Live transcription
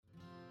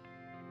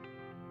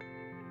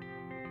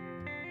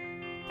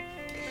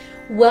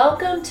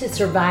Welcome to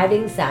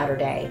Surviving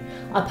Saturday,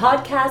 a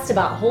podcast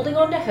about holding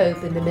on to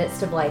hope in the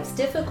midst of life's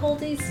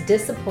difficulties,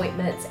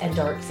 disappointments, and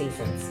dark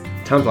seasons.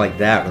 Times like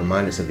that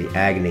remind us of the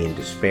agony and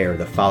despair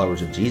the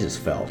followers of Jesus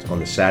felt on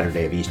the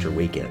Saturday of Easter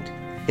weekend,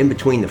 in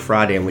between the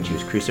Friday on which he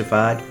was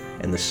crucified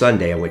and the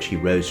Sunday on which he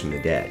rose from the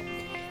dead.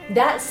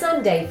 That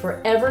Sunday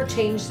forever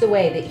changed the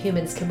way that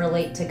humans can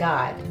relate to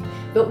God.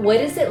 But what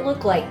does it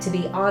look like to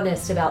be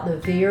honest about the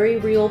very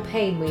real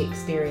pain we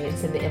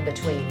experience in the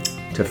in-between?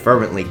 To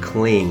fervently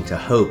cling to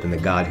hope in the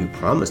God who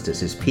promised us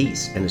his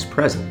peace and his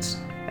presence,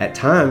 at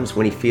times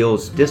when he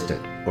feels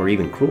distant or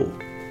even cruel.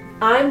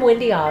 I'm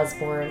Wendy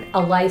Osborne,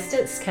 a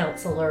licensed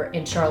counselor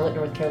in Charlotte,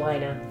 North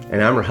Carolina.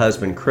 And I'm her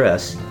husband,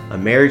 Chris, a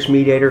marriage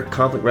mediator,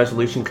 conflict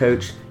resolution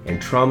coach,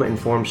 and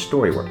trauma-informed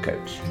storywork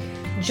coach.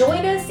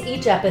 Join us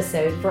each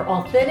episode for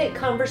authentic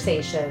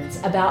conversations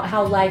about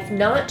how life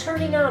not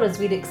turning out as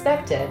we'd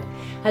expected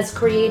has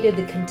created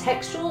the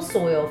contextual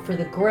soil for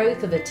the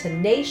growth of a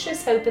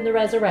tenacious hope in the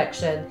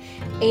resurrection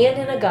and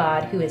in a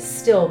God who is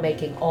still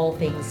making all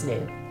things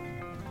new.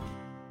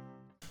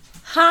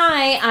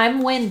 Hi,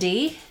 I'm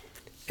Wendy.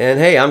 And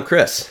hey, I'm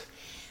Chris.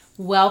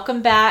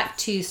 Welcome back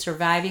to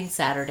Surviving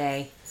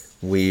Saturday.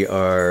 We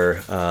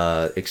are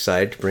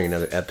excited to bring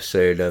another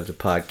episode of the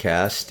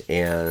podcast,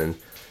 and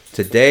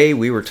today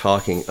we were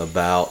talking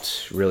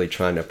about really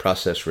trying to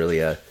process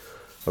a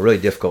really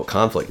difficult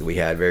conflict that we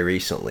had very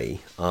recently,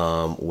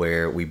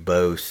 where we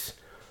both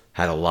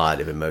had a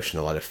lot of emotion,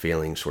 a lot of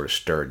feelings sort of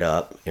stirred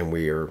up, and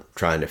we are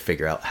trying to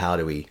figure out how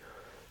do we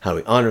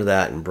honor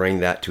that and bring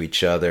that to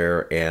each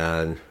other,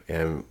 and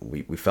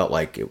we felt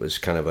like it was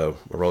kind of a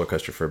roller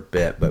coaster for a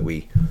bit, but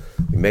we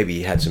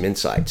maybe had some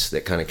insights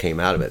that kind of came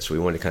out of it, so we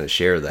wanted to kind of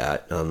share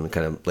that, kind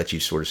of let you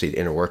sort of see the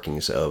inner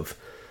workings of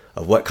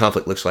what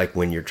conflict looks like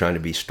when you're trying to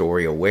be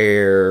story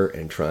aware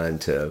and trying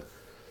to,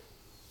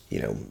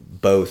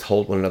 both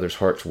hold one another's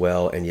hearts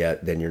well, and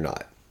yet then you're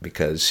not,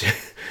 because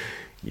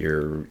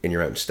you're in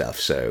your own stuff.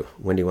 So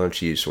Wendy, why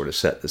don't you sort of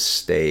set the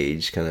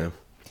stage, kind of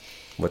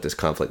what this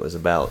conflict was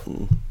about?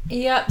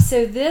 Yep.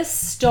 So this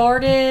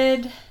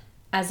started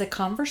as a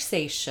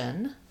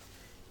conversation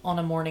on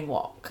a morning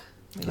walk.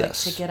 We like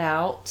to get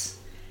out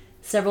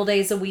several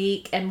days a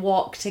week and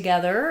walk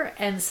together,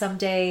 and some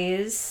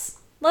days,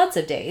 lots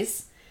of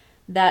days,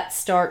 that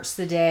starts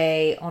the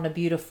day on a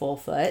beautiful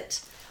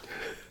foot.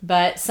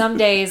 But some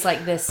days,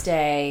 like this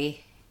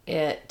day,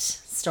 it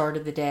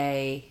started the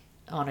day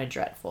on a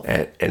dreadful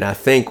foot. And I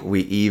think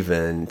we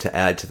even, to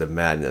add to the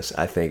madness,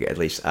 I think at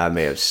least I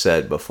may have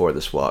said before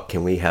this walk,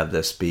 can we have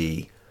this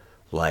be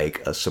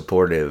like a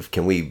supportive,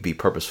 can we be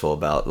purposeful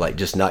about like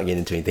just not getting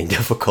into anything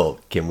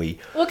difficult? Can we?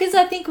 Well, because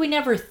I think we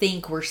never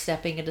think we're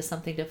stepping into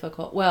something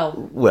difficult.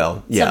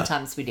 Well, yeah.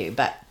 Sometimes we do,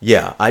 but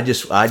yeah, I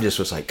just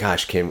was like,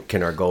 gosh,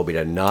 can our goal be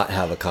to not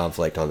have a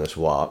conflict on this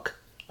walk?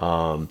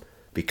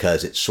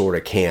 Because it sort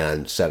of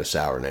can set a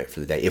sour note for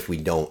the day if we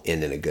don't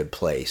end in a good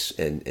place,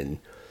 and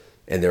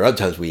there are other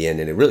times we end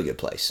in a really good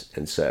place,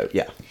 and so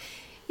yeah.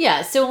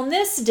 Yeah. So on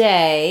this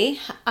day,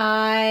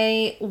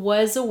 I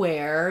was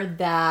aware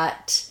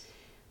that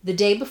the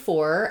day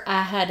before,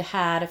 I had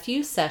had a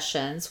few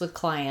sessions with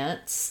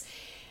clients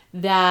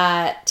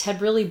that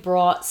had really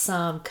brought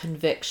some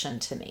conviction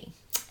to me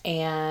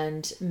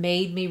and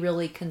made me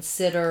really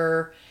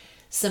consider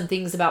some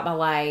things about my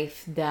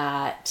life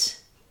that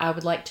I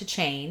would like to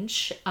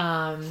change,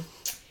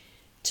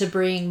 to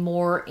bring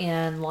more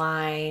in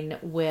line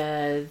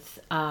with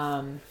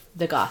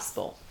the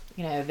gospel.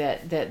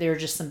 That there are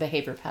just some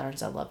behavior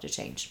patterns I'd love to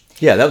change.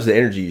 Yeah, that was the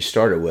energy you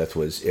started with.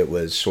 It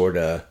was sort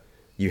of,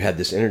 you had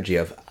this energy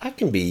of, I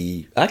can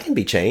be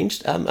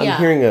changed. I'm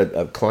hearing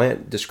a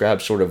client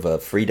describe sort of a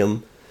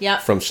freedom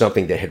from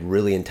something that had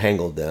really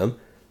entangled them.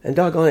 And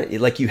doggone it,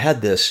 like you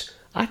had this,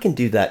 I can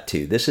do that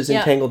too. This has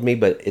entangled me,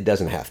 but it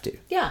doesn't have to.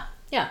 Yeah.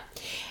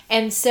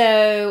 And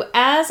so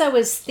as I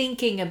was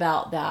thinking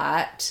about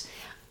that,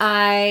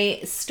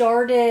 I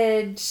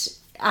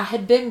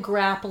had been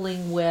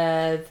grappling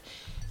with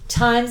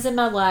times in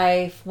my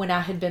life when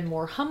I had been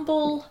more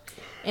humble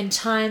and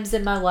times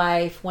in my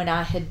life when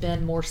I had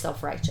been more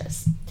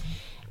self-righteous.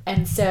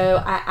 And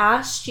so I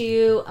asked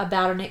you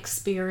about an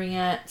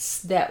experience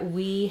that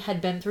we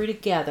had been through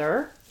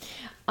together.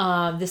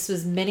 This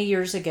was many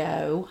years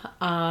ago,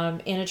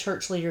 in a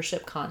church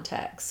leadership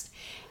context.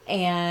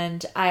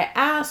 And I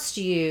asked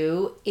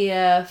you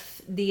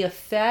if the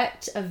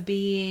effect of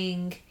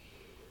being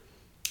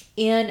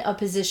in a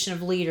position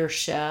of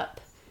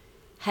leadership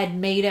had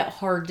made it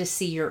hard to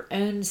see your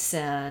own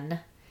sin,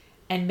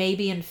 and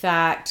maybe in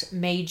fact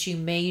made you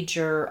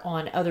major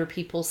on other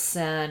people's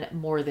sin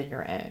more than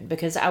your own.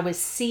 Because I was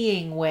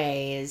seeing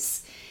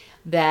ways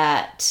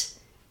that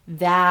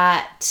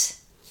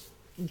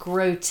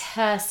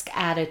grotesque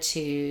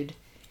attitude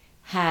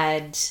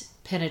had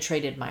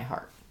penetrated my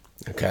heart.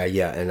 Okay,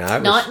 yeah, and I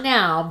was, not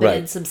now, but right.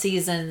 in some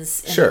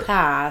seasons in the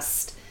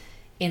past,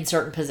 in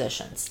certain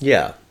positions.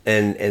 Yeah,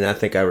 and I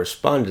think I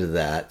responded to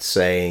that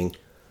saying,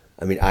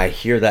 I mean, I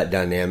hear that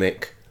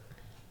dynamic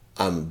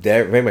I'm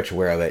very much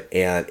aware of it,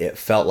 and it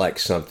felt like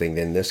something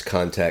in this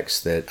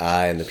context that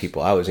I and the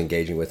people I was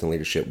engaging with in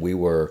leadership, we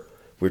were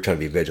trying to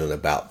be vigilant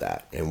about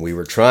that, and we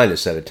were trying to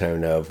set a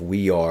tone of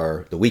we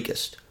are the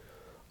weakest,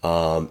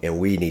 and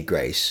we need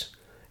grace.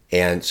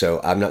 And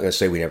so I'm not going to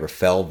say we never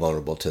fell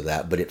vulnerable to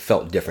that, but it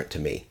felt different to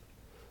me.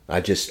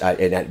 But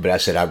I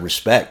said I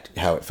respect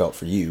how it felt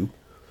for you,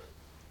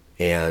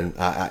 and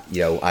I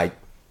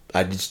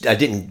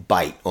didn't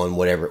bite on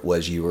whatever it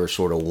was you were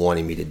sort of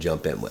wanting me to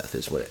jump in with.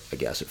 Is what I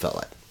guess it felt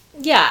like.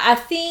 Yeah, I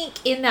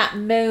think in that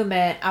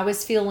moment I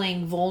was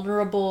feeling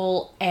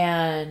vulnerable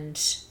and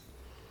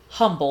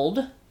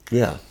humbled.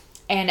 Yeah.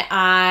 And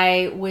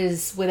I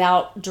was,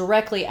 without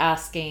directly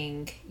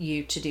asking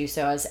you to do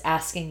so, I was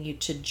asking you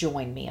to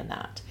join me in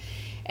that.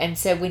 And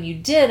so when you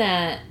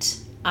didn't,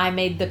 I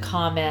made the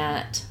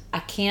comment, I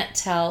can't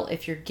tell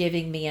if you're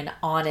giving me an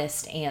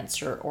honest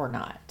answer or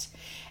not.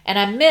 And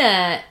I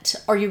meant,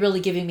 are you really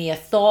giving me a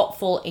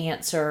thoughtful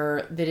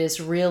answer that is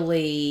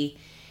really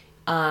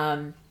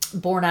born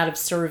out of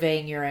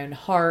surveying your own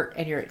heart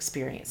and your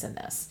experience in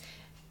this?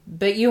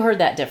 But you heard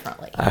that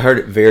differently. I heard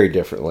it very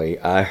differently.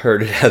 I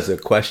heard it as a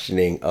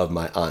questioning of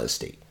my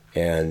honesty.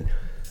 And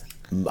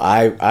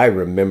I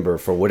remember,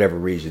 for whatever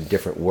reason,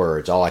 different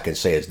words. All I can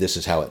say is this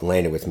is how it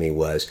landed with me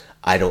was,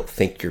 I don't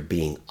think you're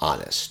being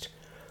honest.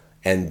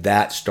 And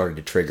that started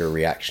to trigger a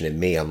reaction in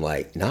me. I'm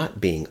like, not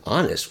being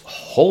honest?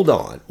 Hold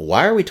on.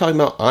 Why are we talking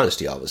about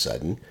honesty all of a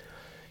sudden?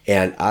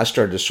 And I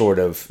started to sort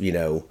of,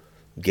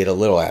 get a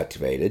little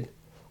activated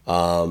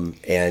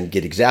and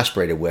get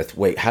exasperated with,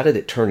 wait, how did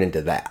it turn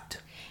into that?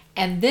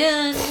 And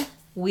then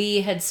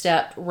we had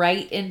stepped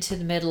right into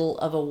the middle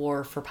of a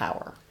war for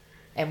power.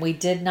 And we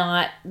did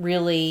not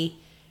really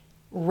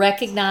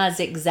recognize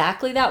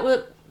exactly that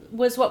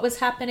was what was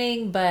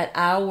happening, but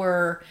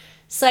our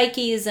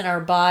psyches and our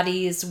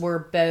bodies were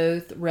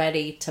both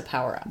ready to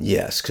power up.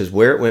 Yes, because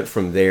where it went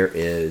from there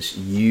is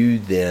you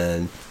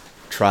then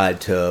tried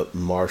to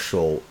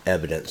marshal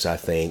evidence, I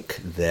think,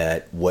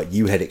 that what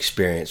you had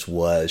experienced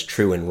was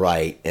true and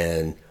right,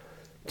 and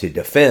to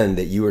defend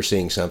that you were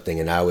seeing something,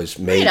 and I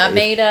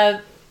made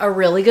a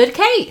really good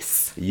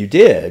case. You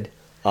did,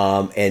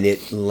 and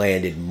it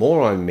landed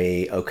more on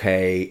me.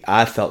 Okay,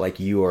 I felt like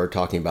you were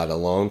talking about a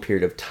long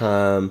period of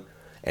time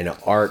and an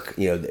arc,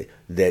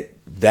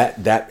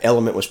 that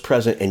element was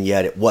present, and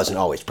yet it wasn't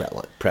always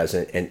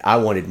present, and I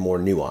wanted more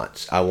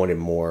nuance. I wanted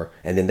more,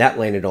 and then that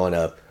landed on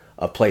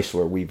a place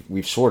where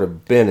we've sort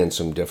of been in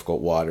some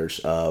difficult waters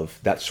of,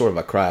 that's sort of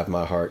a cry of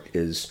my heart,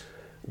 is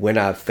when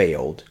I've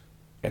failed,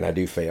 and I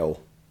do fail,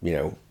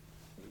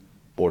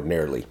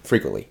 ordinarily,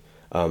 frequently.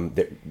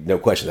 No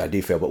questions, I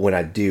do fail, but when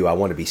I do, I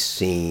want to be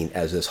seen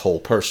as this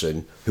whole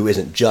person who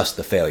isn't just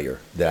the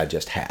failure that I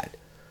just had.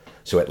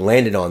 So it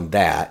landed on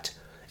that,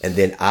 and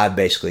then I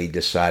basically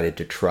decided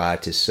to try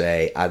to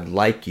say, I'd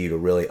like you to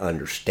really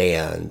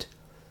understand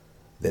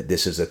that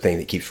this is a thing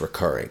that keeps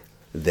recurring,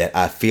 that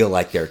I feel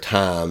like there are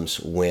times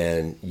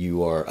when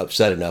you are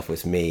upset enough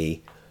with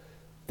me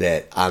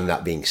that I'm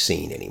not being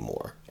seen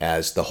anymore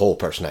as the whole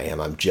person I am.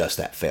 I'm just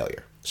that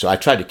failure. So I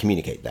tried to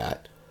communicate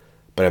that,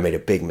 but I made a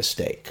big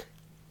mistake.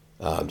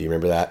 Do you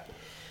remember that?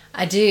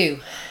 I do.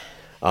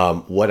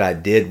 What I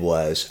did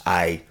was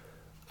I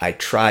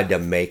tried to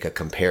make a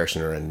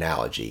comparison or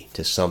analogy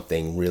to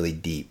something really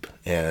deep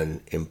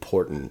and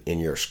important in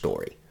your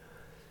story,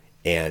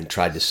 and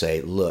tried to say,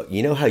 look,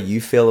 you know how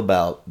you feel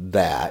about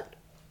that?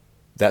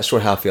 That's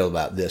sort of how I feel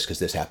about this, because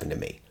this happened to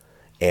me.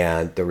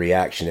 And the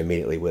reaction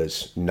immediately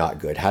was not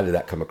good. How did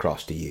that come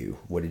across to you?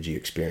 What did you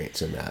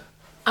experience in that?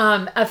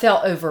 I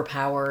felt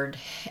overpowered,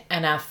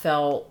 and I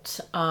felt,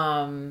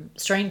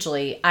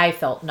 strangely, I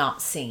felt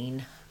not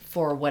seen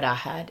for what I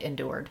had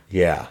endured.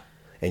 Yeah.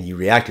 And you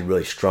reacted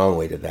really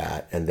strongly to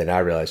that. And then I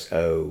realized,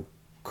 oh,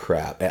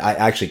 crap. I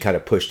actually kind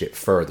of pushed it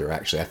further,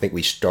 actually. I think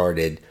we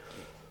started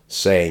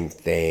saying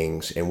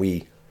things, and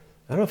I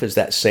don't know if it's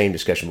that same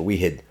discussion, but we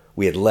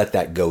had let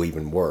that go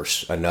even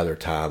worse another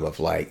time of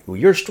like, well,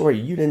 your story,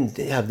 you didn't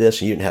have this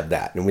and you didn't have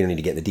that. And we don't need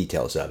to get into the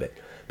details of it.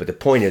 But the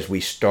point is,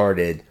 we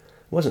started, it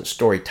wasn't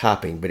story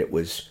topping, but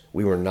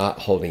we were not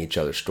holding each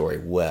other's story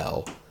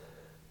well.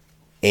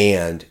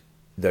 And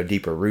the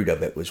deeper root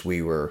of it was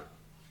we were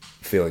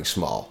feeling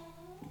small,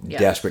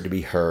 desperate to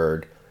be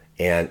heard.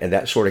 And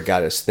that sort of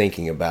got us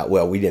thinking about,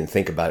 well, we didn't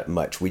think about it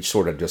much. We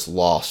sort of just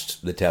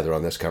lost the tether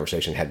on this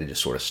conversation, had to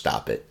just sort of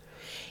stop it.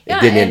 It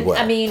didn't end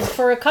well. I mean,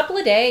 for a couple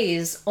of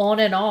days, on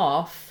and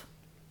off,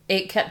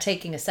 it kept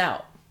taking us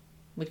out.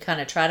 We'd kind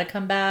of try to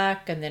come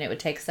back, and then it would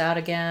take us out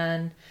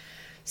again.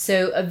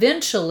 So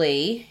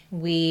eventually,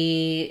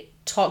 we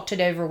talked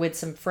it over with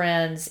some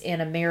friends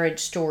in a marriage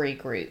story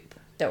group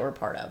that we're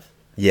part of.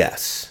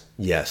 Yes.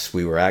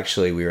 We were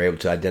able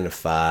to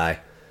identify,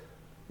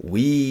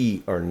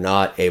 we are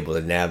not able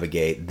to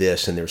navigate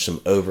this, and there's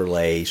some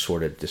overlay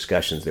sort of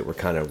discussions that were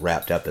kind of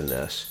wrapped up in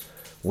this.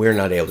 We're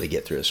not able to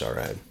get through this our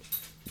own.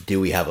 Do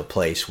we have a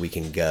place we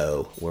can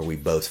go where we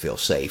both feel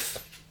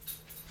safe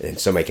and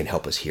somebody can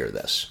help us hear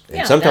this?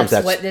 And sometimes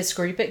that's what this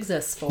group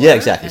exists for. Yeah,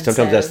 exactly. And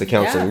sometimes that's the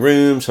counseling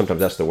room. Sometimes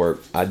that's the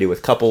work I do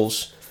with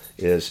couples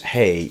is,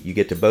 hey, you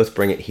get to both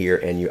bring it here,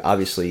 and you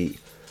obviously,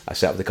 I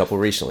sat with a couple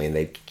recently, and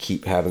they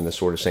keep having the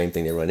sort of same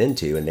thing they run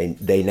into, and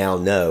they now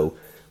know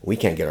we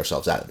can't get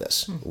ourselves out of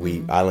this.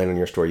 I land on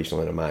your story, you still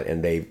land on mine,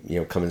 and they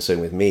come and sit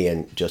with me,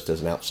 and just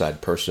as an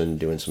outside person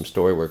doing some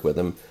story work with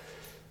them,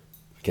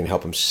 can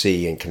help them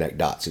see and connect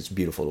dots. It's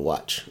beautiful to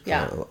watch.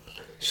 Yeah.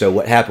 So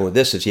what happened with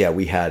this is,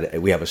 we have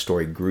a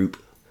story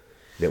group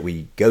that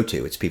we go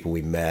to. It's people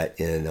we met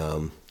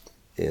in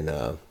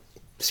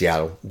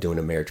Seattle doing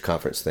a marriage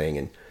conference thing,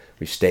 and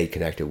we stayed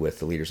connected with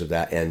the leaders of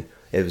that, and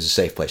it was a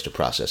safe place to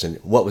process. And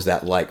what was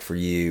that like for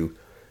you?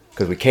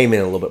 Because we came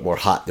in a little bit more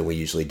hot than we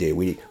usually do.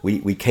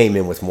 We came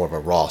in with more of a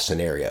raw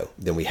scenario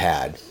than we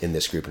had in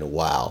this group in a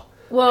while.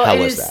 Well, how it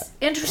was is that?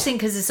 interesting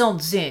because it's on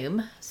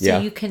Zoom, so Yeah.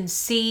 you can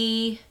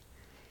see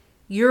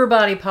your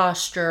body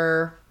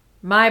posture,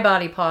 my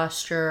body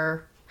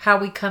posture, how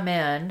we come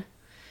in,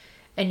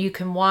 and you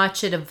can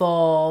watch it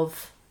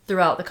evolve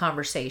throughout the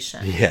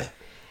conversation. Yeah.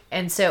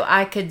 And so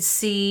I could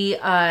see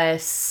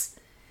us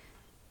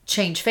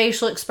change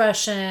facial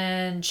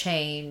expression,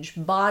 change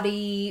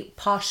body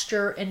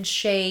posture and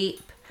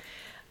shape.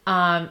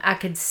 I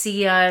could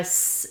see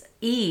us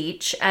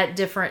each at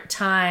different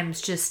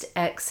times just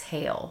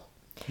exhale.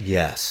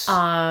 Yes.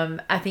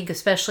 I think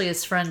especially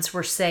as friends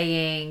were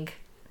saying,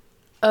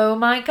 oh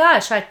my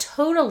gosh, I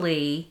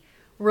totally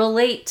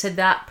relate to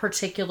that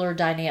particular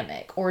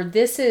dynamic. Or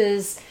this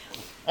is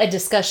a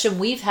discussion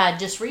we've had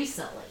just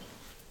recently.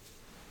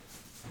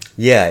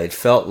 Yeah, it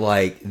felt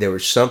like there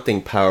was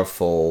something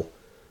powerful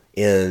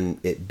in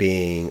it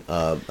being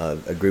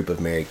a group of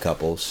married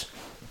couples,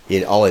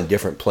 all in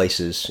different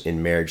places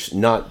in marriage,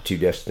 not too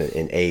distant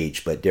in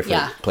age, but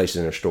different places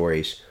in their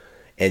stories,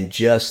 and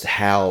just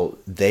how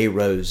they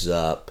rose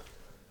up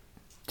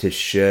to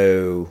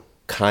show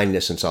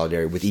kindness and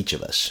solidarity with each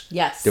of us.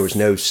 Yes. There was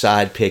no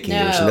side picking. No.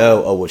 There was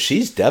no, oh, well,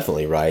 she's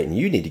definitely right, and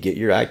you need to get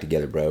your act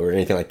together, bro, or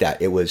anything like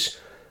that. It was,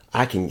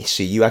 I can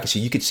see you.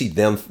 You could see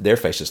their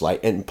faces light.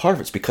 And part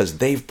of it's because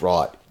they've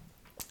brought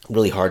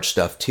really hard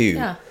stuff too.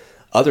 Yeah.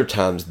 Other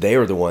times they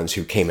are the ones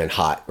who came in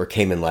hot or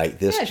came in like,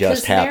 this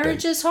just happened.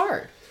 Marriage is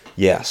hard.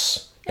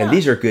 Yes. Yeah. And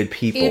these are good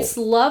people. It's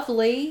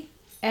lovely,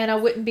 and I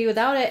wouldn't be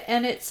without it,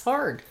 and it's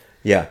hard.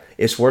 Yeah.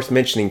 It's worth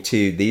mentioning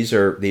too, these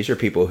are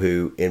people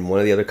who, in one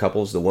of the other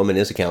couples, the woman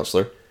is a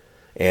counselor,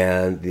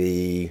 and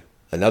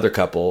another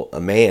couple,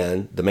 the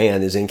man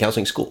is in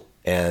counseling school.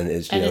 And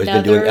has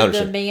been doing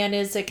eldership. The man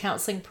is a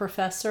counseling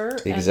professor,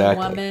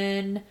 Exactly. and the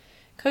woman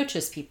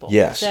coaches people.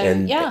 Yes, so,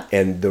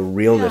 and the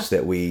realness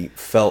that we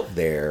felt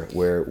there,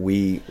 where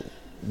we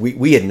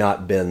had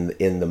not been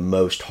in the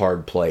most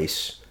hard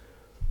place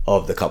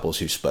of the couples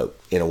who spoke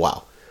in a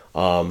while, or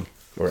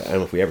I don't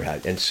know if we ever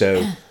had, and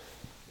so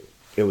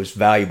it was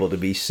valuable to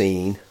be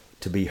seen,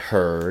 to be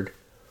heard,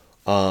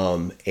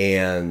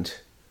 and.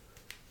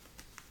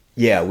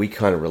 Yeah, we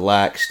kind of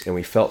relaxed and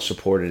we felt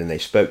supported and they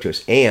spoke to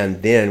us.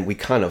 And then we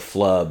kind of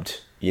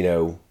flubbed,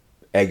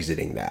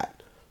 exiting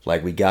that.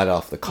 Like we got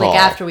off the call. Like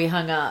after we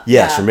hung up.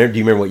 Yes. Yeah. Do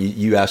you remember what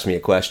you asked me a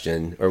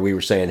question, or we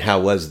were saying, how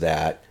was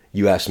that?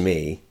 You asked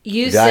me.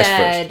 You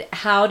said,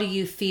 how do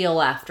you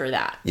feel after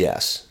that?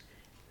 Yes.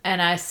 And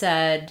I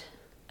said,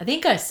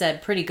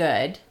 pretty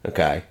good.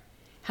 Okay.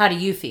 How do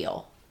you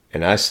feel?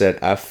 And I said,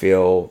 I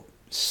feel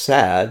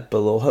sad, but a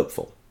little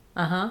hopeful.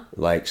 Uh-huh.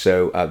 Like,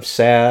 so I'm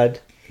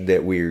sad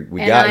that we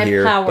got here.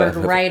 And I powered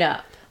right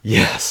up.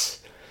 Yes.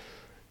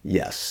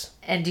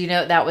 And do you know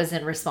what that was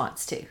in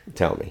response to?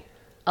 Tell me.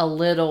 A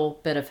little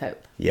bit of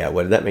hope. Yeah,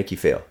 what did that make you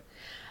feel?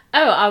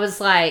 Oh, I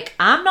was like,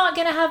 I'm not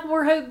going to have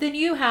more hope than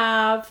you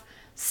have.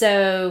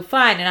 So,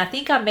 fine. And I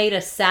think I made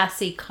a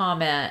sassy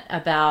comment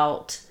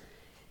about,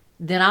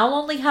 then I'll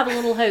only have a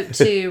little hope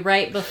too,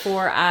 right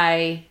before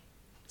I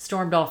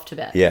stormed off to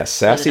bed. Yeah,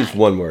 sassy is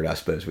one word I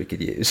suppose we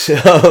could use.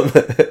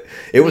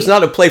 It was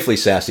not a playfully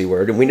sassy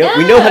word, and we know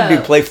how to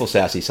do playful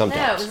sassy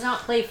sometimes. No, it was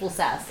not playful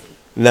sassy.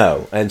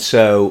 No, and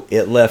so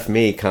it left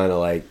me kind of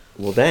like,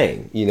 well,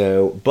 dang,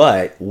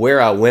 But where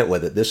I went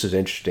with it, this is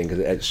interesting,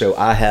 because so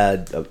I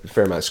had a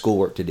fair amount of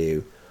schoolwork to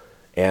do,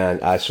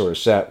 and I sort of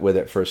sat with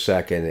it for a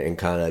second and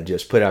kind of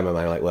just put it out of my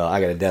mind, like, well,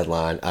 I got a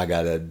deadline, I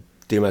got to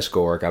do my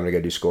schoolwork, I'm going to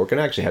go do schoolwork, and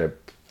I actually had a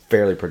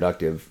fairly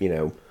productive,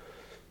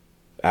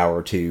 hour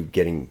or two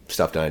getting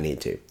stuff done I need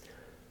to.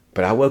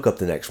 But I woke up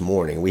the next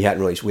morning. We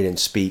didn't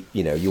speak.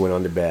 You went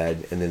on to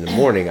bed, and in the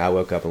morning I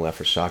woke up and left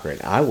for soccer.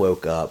 And I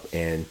woke up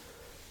and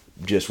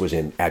just was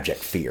in abject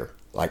fear.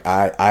 Like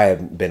I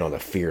haven't been on a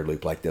fear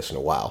loop like this in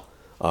a while.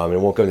 And I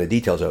won't go into the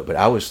details of it, but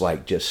I was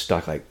like just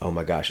stuck. Like, oh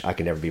my gosh, I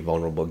can never be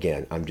vulnerable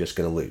again. I'm just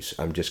going to lose.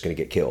 I'm just going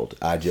to get killed.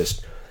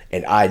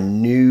 And I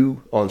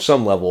knew on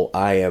some level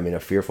I am in a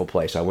fearful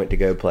place. I went to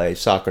go play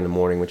soccer in the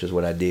morning, which is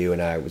what I do,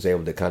 and I was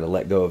able to kind of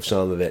let go of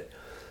some of it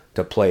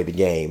to play the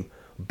game.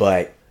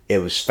 But it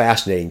was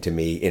fascinating to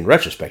me in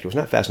retrospect. It was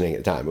not fascinating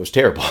at the time. It was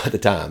terrible at the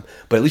time.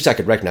 But at least I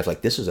could recognize,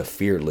 like, this is a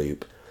fear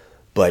loop.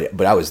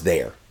 But I was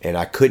there, and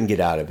I couldn't get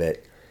out of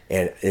it.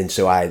 And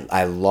so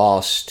I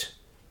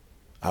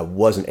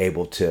wasn't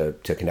able to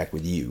connect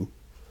with you.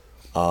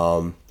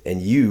 And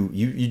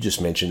you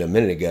just mentioned a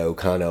minute ago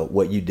kind of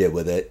what you did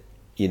with it,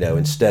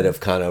 instead of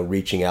kind of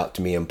reaching out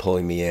to me and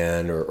pulling me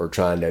in or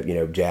trying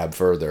to, jab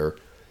further,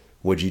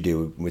 what'd you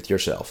do with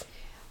yourself?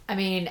 I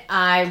mean,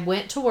 I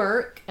went to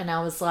work and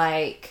I was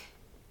like,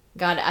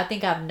 God, I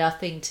think I have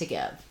nothing to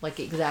give, like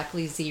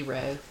exactly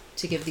zero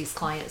to give these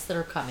clients that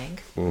are coming.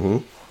 Mm-hmm.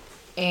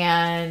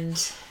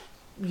 And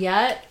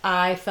yet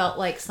I felt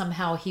like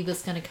somehow he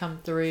was going to come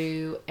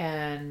through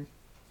and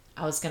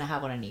I was going to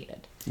have what I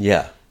needed.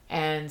 Yeah.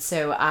 And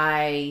so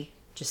I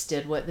just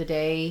did what the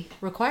day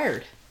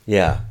required.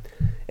 Yeah.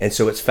 And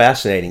so what's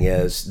fascinating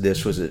is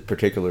this was a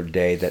particular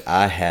day that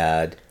I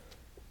had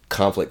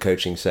conflict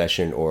coaching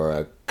session or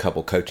a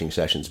couple coaching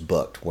sessions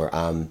booked where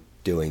I'm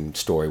doing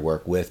story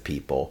work with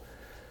people.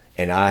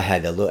 And I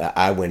had to look,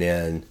 I went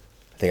in,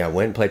 I think I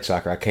went and played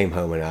soccer. I came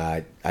home and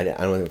I don't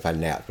know if I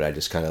napped, but I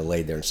just kind of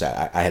laid there and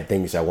sat. I had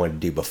things I wanted to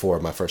do before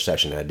my first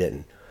session and I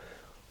didn't.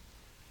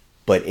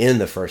 But in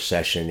the first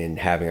session, in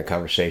having a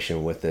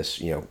conversation with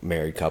this,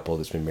 married couple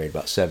that's been married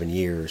about 7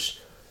 years,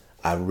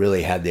 I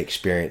really had the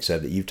experience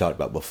of that you've talked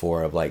about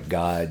before of like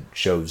God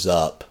shows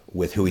up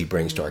with who he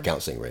brings to our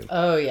counseling room.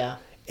 Oh, yeah.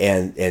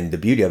 And the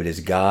beauty of it is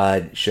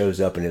God shows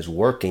up and is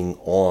working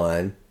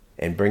on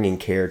and bringing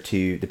care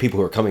to the people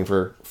who are coming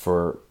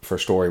for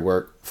story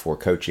work, for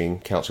coaching,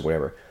 counseling,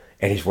 whatever.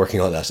 And he's working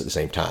on us at the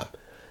same time.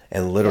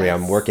 And literally Yes.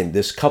 I'm working,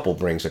 this couple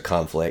brings a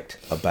conflict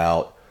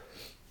about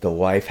the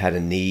wife had a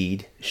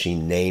need. She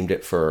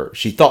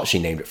thought she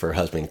named it for her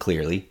husband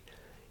clearly.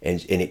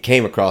 And it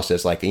came across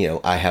as like,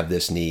 I have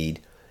this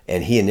need.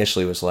 And he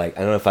initially was like,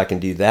 I don't know if I can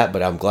do that,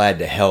 but I'm glad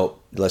to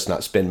help. Let's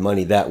not spend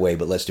money that way,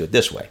 but let's do it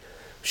this way.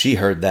 She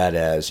heard that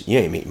as, you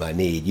ain't meet my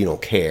need, you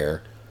don't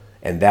care.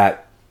 And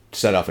that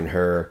set off in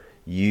her,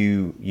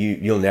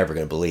 you're never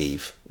going to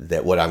believe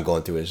that what I'm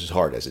going through is as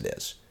hard as it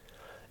is.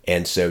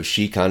 And so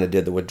she kind of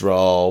did the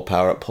withdrawal,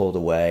 power up, pulled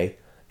away.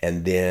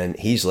 And then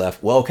he's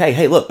left, well, okay,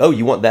 hey, look, oh,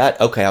 you want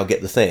that? Okay, I'll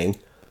get the thing.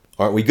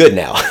 Aren't we good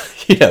now?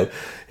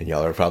 And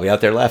y'all are probably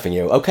out there laughing,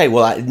 okay,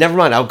 well, never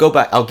mind, I'll go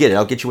back, I'll get it,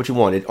 I'll get you what you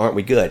wanted. Aren't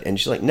we good? And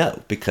she's like,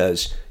 no,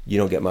 because you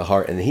don't get my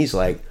heart. And he's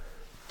like,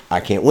 I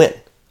can't win.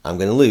 I'm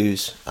going to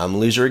lose. I'm a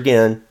loser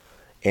again.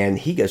 And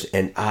he goes,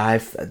 and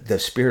the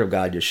Spirit of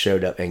God just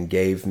showed up and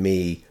gave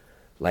me,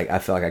 like, I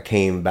felt like I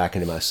came back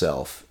into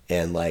myself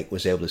and like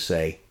was able to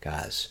say,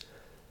 guys,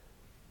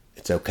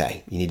 it's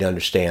okay. You need to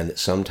understand that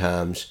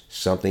sometimes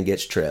something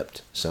gets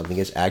tripped, something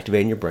gets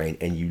activated in your brain,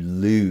 and you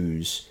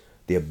lose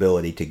the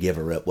ability to give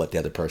a rip what the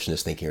other person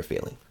is thinking or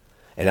feeling.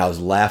 And I was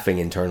laughing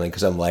internally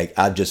because I'm like,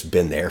 I've just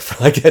been there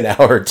for like an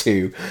hour or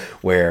two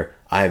where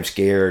I'm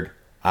scared.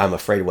 I'm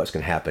afraid of what's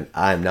going to happen.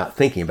 I'm not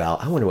thinking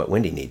about, I wonder what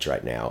Wendy needs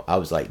right now. I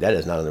was like, that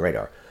is not on the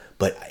radar.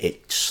 But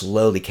it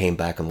slowly came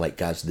back. I'm like,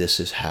 guys, this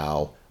is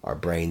how our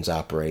brains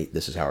operate.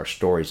 This is how our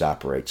stories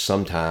operate.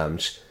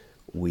 Sometimes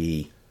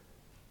we're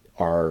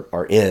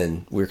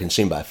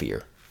consumed by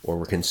fear, or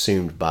we're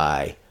consumed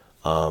by,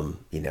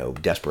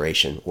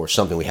 desperation, or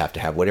something we have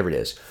to have, whatever it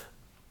is.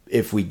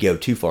 If we go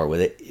too far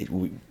with it,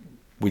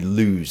 we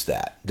lose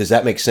that. Does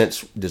that make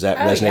sense? Does that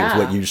resonate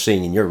with what you're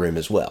seeing in your room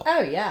as well?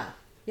 Oh, yeah.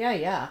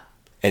 Yeah.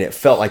 And it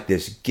felt like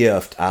this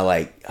gift. I'm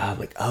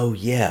like, oh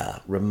yeah,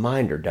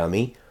 reminder,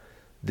 dummy.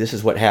 This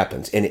is what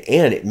happens. And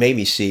it made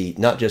me see,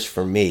 not just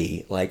for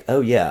me, like,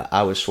 oh yeah,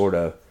 I was sort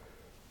of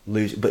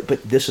losing, but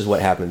this is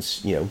what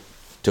happens,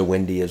 to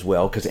Wendy as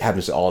well, because it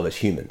happens to all of us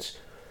humans.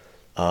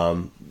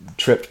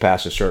 Tripped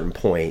past a certain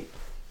point,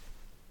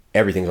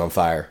 everything's on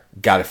fire,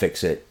 got to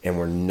fix it, and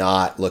we're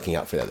not looking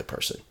out for the other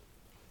person.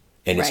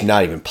 And it's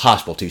not even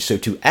possible to. So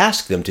to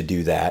ask them to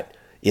do that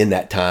in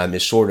that time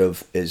is sort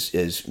of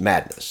is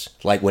madness.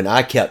 Like when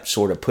I kept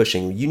sort of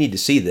pushing, you need to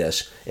see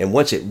this, and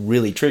once it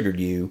really triggered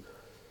you,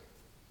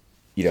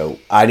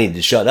 I needed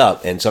to shut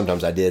up, and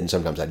sometimes I did and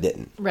sometimes I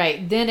didn't.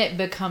 Right. Then it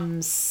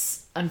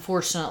becomes,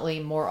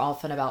 unfortunately, more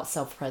often about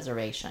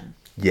self-preservation.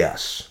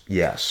 Yes.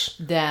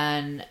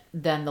 Than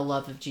the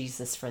love of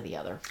Jesus for the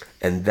other.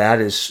 And that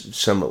is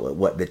some of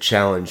what the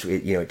challenge,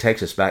 it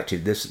takes us back to.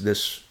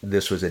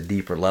 This was a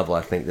deeper level.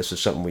 I think this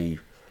is something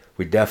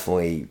we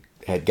definitely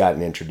had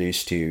gotten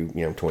introduced to,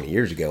 20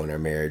 years ago in our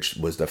marriage.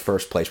 Was the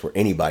first place where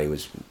anybody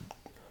was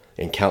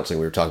in counseling.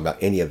 We were talking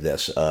about any of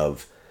this,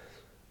 of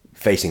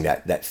facing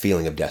that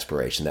feeling of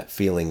desperation, that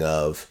feeling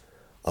of,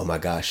 oh my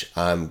gosh,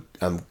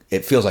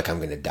 it feels like I'm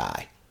going to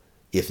die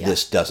if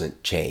this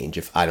doesn't change,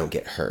 if I don't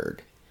get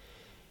heard.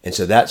 And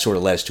so that sort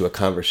of led us to a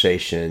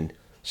conversation.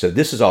 So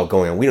this is all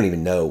going on. We don't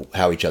even know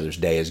how each other's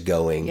day is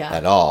going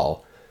at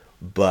all.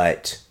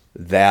 But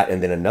that,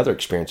 and then another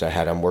experience I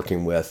had, I'm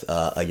working with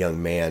a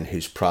young man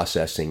who's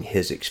processing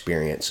his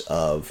experience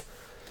of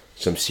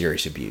some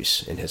serious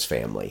abuse in his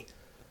family.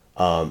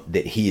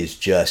 That he is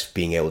just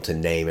being able to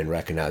name and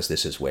recognize,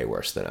 this is way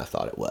worse than I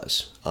thought it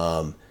was.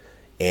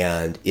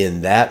 And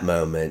in that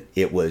moment,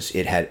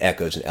 it had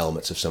echoes and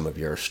elements of some of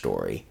your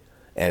story.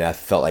 And I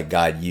felt like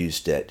God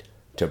used it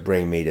to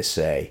bring me to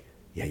say,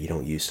 yeah, you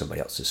don't use somebody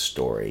else's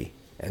story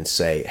and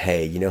say,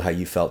 hey, you know how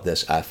you felt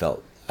this? I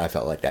felt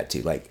like that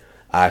too. Like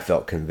I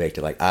felt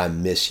convicted, like I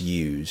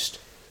misused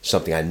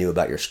something I knew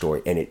about your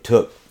story. And it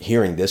took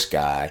hearing this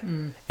guy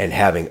and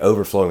having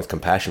overflowing with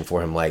compassion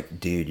for him, like,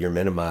 dude, you're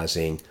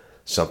minimizing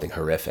something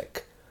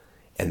horrific.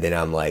 And then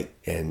I'm like,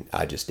 and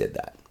I just did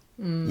that,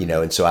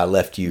 and so I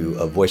left you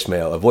a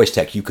voicemail, a voice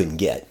text you couldn't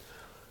get,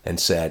 and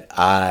said,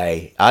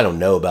 I don't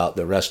know about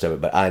the rest of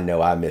it, but I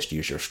know I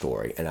misused your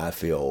story, and I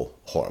feel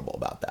horrible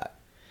about that.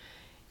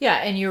 Yeah,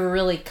 and you were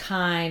really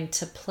kind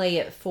to play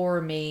it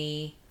for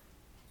me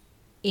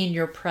in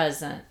your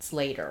presence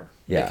later.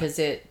 Yeah. Because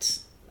it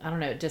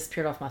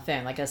disappeared off my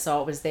phone. Like, I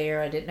saw it was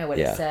there, I didn't know what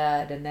it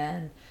said, and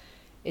then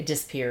it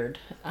disappeared.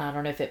 I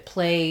don't know if it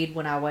played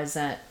when I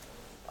wasn't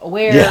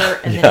aware,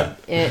 and then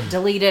it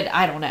deleted.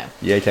 I don't know.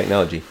 Yay,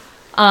 technology.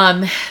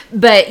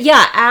 But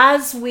yeah,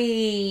 as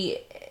we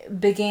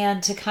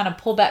began to kind of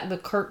pull back the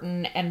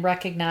curtain and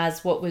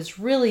recognize what was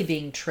really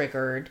being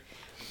triggered,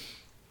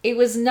 it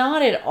was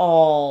not at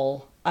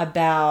all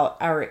about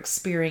our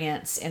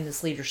experience in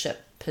this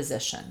leadership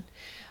position.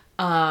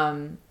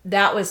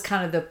 That was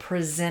kind of the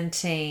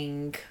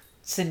presenting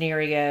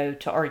scenario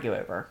to argue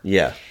over.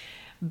 Yeah.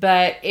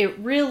 But it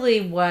really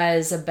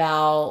was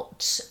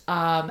about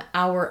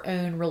our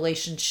own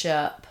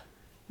relationship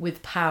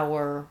with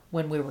power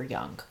when we were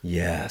young.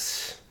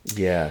 Yes.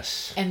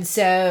 Yes. And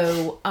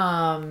so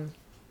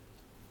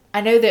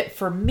I know that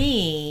for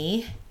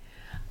me,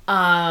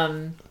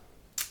 in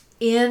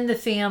the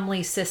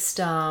family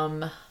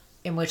system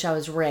in which I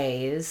was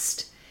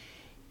raised,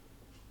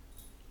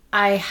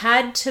 I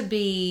had to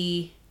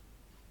be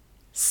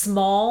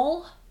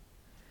small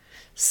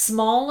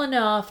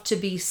enough to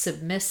be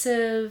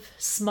submissive,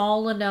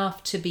 small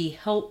enough to be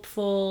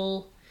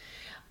helpful,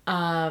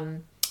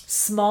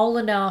 small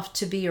enough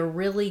to be a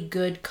really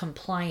good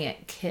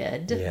compliant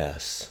kid.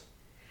 Yes.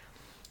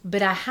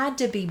 But I had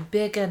to be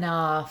big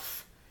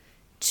enough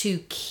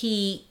to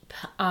keep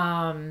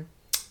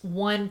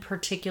one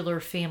particular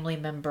family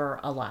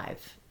member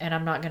alive. And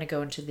I'm not going to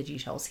go into the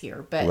details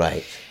here, but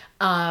right.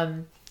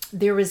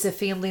 There was a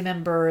family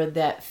member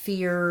that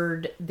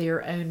feared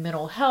their own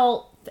mental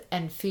health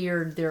and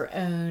feared their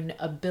own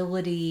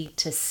ability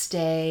to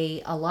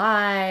stay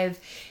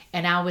alive.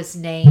 And I was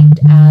named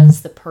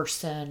as the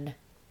person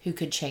who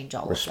could change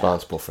all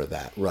responsible for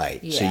that.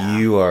 Right. Yeah. So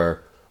you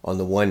are, on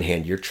the one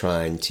hand, you're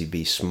trying to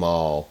be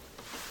small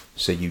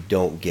so you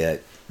don't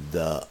get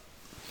the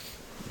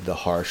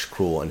harsh,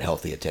 cruel,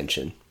 unhealthy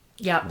attention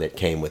that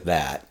came with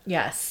that.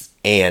 Yes.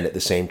 And at the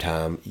same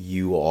time,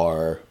 you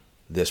are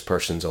this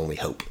person's only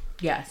hope.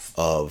 Yes.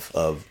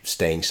 Of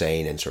staying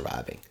sane and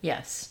surviving.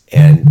 Yes.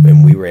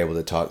 And we were able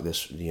to talk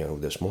this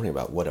morning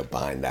about what a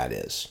bind that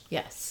is.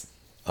 Yes.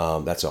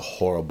 That's a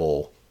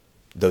horrible.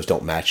 Those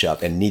don't match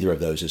up, and neither of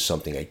those is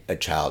something a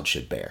child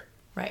should bear.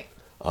 Right.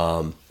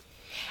 And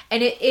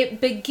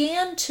it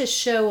began to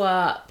show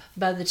up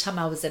by the time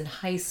I was in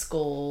high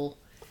school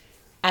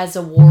as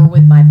a war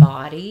with my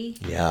body.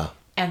 Yeah.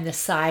 And the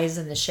size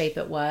and the shape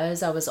it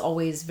was. I was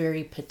always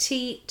very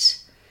petite.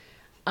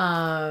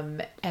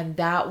 And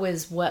that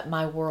was what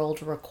my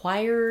world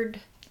required.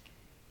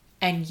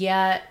 And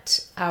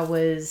yet I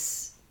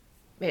was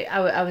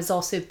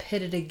also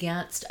pitted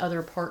against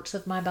other parts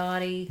of my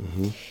body.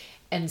 Mm-hmm.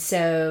 And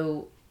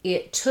so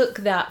it took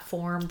that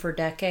form for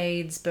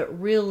decades, but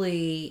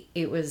really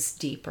it was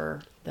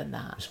deeper than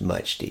that. It's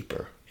much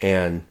deeper.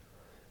 And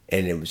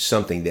it was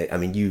something that, I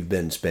mean, you've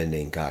been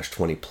spending,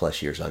 20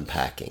 plus years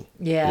unpacking.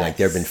 Yeah. Like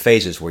there have been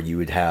phases where you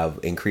would have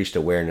increased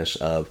awareness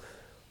of,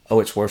 oh,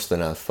 it's worse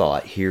than I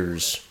thought.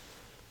 Here's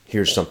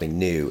something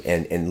new.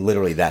 And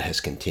literally that has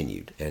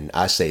continued. And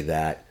I say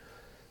that,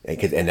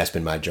 and that's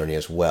been my journey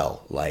as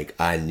well. Like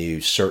I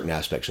knew certain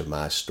aspects of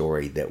my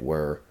story that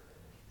were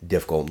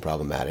difficult and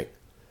problematic,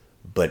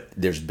 but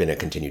there's been a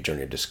continued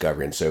journey of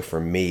discovery. And so for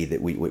me,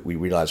 that we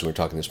realized when we were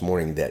talking this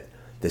morning that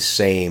the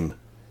same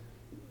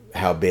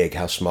how big,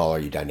 how small are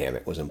you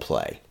dynamic was in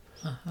play.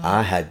 Uh-huh.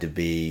 I had to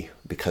be,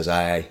 because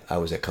I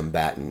was a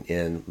combatant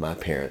in my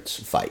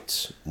parents'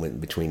 fights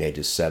between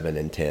ages 7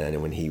 and 10,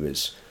 and when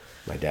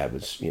my dad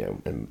was,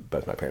 and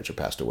both my parents are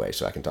passed away,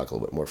 so I can talk a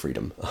little bit more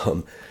freedom.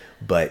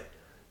 But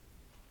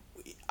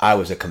I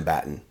was a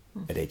combatant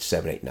at age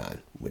 7, 8,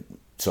 9.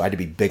 So I had to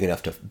be big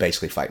enough to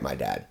basically fight my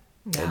dad,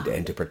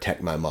 and to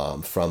protect my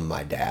mom from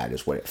my dad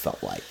is what it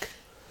felt like.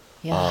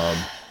 Yeah.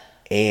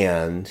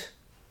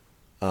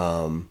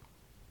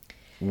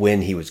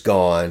 When he was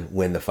gone,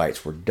 when the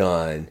fights were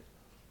done,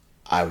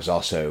 I was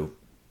also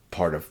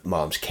part of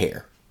mom's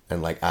care.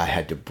 And like I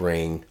had to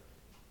bring,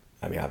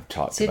 I've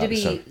talked about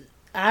it.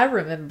 I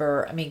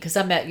remember, because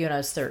I met you when I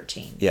was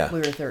 13. Yeah. We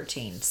were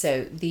 13.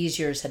 So these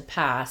years had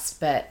passed.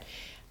 But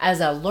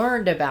as I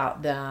learned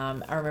about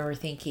them, I remember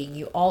thinking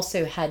you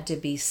also had to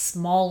be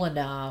small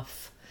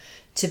enough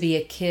to be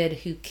a kid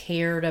who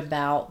cared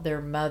about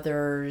their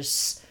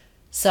mother's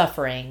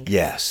suffering.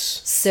 Yes.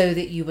 So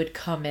that you would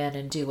come in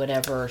and do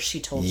whatever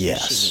she told you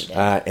she needed.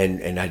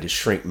 And I had to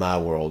shrink my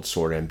world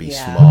sort of and be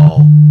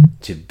small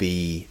to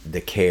be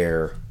the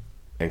care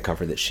and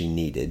comfort that she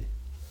needed.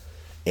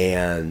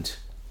 And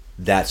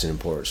that's an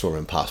important, sort of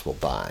impossible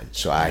bind.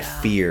 So I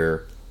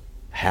fear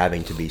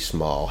having to be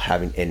small,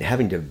 having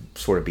to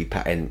sort of be,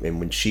 and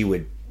when she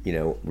would,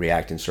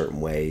 react in certain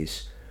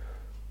ways,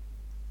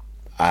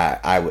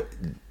 I would,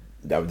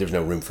 there's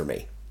no room for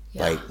me.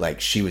 Yeah.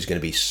 Like she was going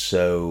to be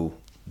so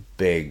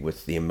big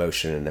with the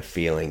emotion and the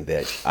feeling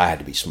that I had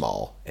to be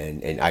small,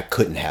 and I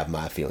couldn't have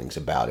my feelings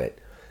about it.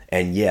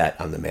 And yet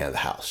I'm the man of the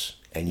house.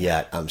 And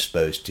yet I'm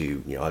supposed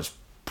to, I was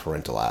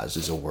parentalized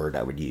is a word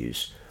I would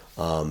use.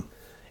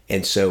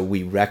 And so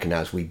we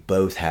recognize we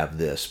both have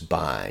this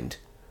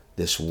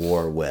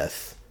war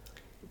with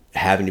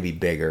having to be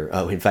bigger.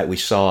 Oh, in fact, we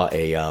saw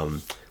a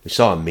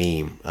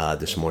meme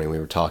this morning. We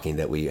were talking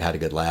that we had a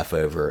good laugh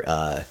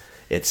over.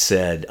 It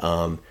said,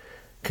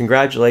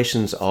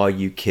 "Congratulations, all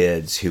you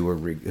kids who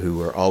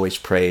were always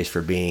praised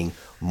for being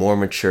more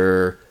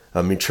mature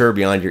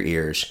beyond your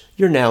ears.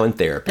 You're now in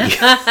therapy."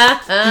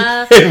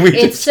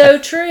 It's so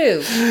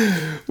true.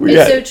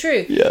 So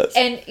true. Yes.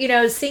 And,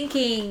 I was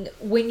thinking,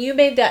 when you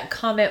made that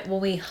comment when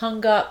we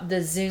hung up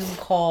the Zoom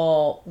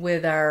call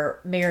with our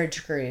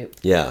marriage group.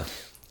 Yeah.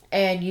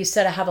 And you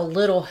said, I have a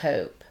little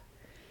hope.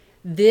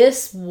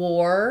 This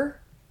war,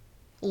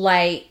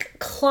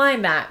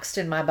 climaxed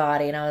in my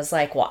body. And I was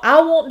like, well,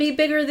 I won't be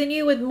bigger than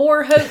you with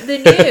more hope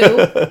than you.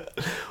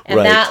 And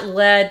right. That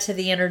led to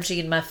the energy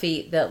in my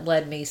feet that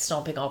led me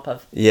stomping off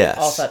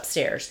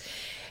upstairs.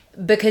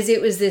 Because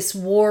it was this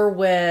war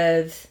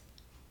with,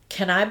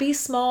 can I be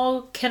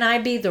small? Can I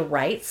be the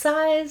right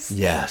size?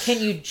 Yes.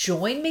 Can you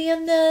join me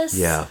in this?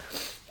 Yeah.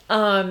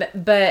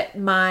 But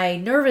my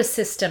nervous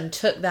system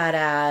took that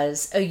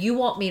as, oh, you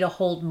want me to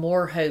hold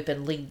more hope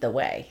and lead the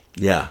way.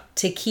 Yeah.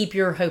 To keep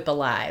your hope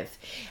alive.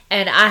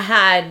 And I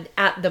had,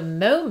 at the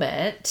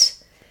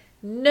moment,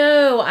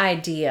 no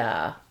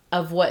idea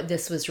of what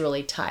this was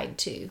really tied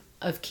to,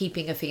 of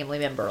keeping a family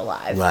member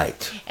alive.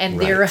 Right. And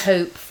their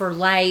hope for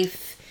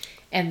life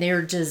and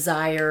their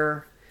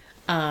desire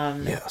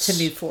to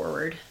move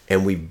forward.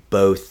 And we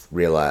both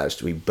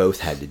realized we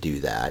both had to do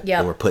that. Yep.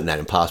 And we're put in that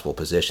impossible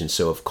position.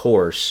 So, of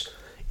course,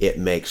 it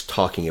makes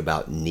talking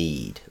about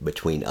need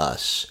between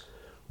us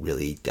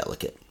really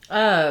delicate.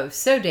 Oh,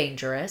 so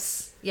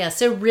dangerous. Yeah,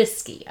 so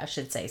risky, I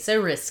should say.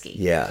 So risky.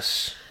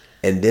 Yes.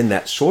 And then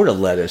that sort of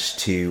led us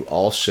to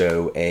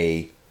also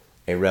a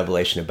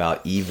revelation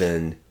about,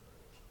 even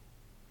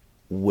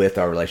with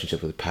our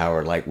relationship with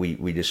power, like we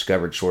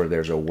discovered sort of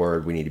there's a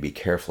word we need to be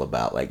careful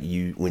about. Like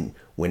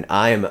when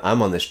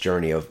I'm on this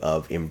journey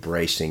of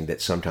embracing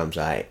that sometimes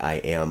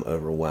I am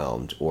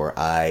overwhelmed, or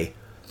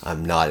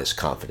I'm not as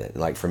confident.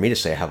 Like for me to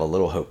say I have a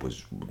little hope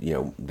was,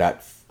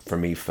 that for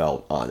me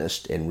felt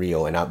honest and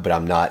real,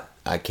 but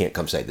I can't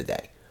come save the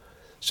day.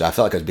 So I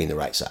felt like I was being the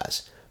right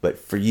size. But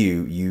for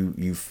you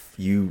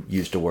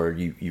used a word,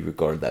 you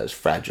regarded that as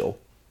fragile.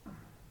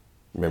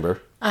 Remember?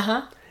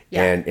 Uh-huh.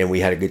 Yeah. And we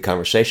had a good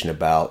conversation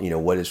about,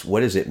 what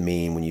does it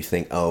mean when you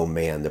think, oh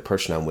man, the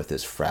person I'm with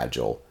is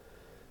fragile.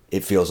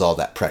 It feels all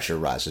that pressure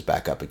rises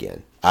back up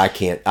again. I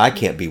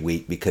can't be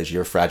weak because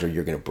you're fragile,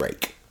 you're going to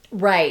break.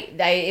 Right.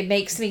 It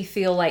makes me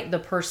feel like the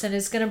person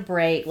is going to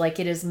break. Like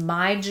it is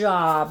my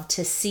job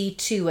to see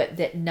to it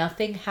that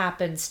nothing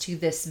happens to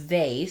this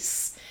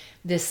vase,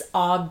 this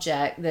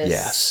object,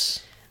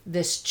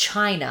 this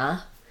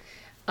china.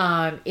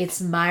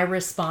 It's my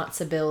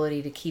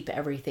responsibility to keep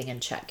everything in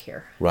check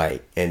here.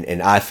 Right.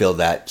 And I feel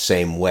that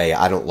same way.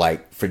 I don't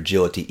like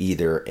fragility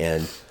either.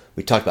 And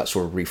we talked about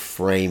sort of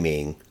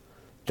reframing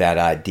that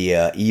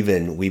idea.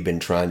 Even we've been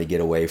trying to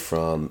get away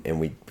from, and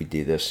we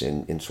do this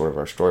in sort of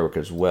our story work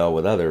as well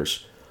with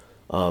others.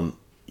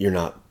 You're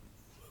not,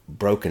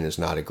 broken is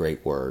not a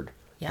great word.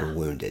 Yeah. You're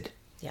wounded.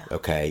 Yeah.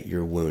 Okay,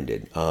 you're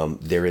wounded.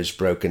 There is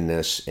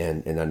brokenness,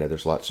 and I know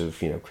there's lots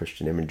of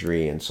Christian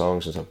imagery and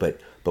songs and stuff.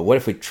 But what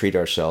if we treat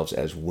ourselves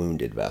as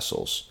wounded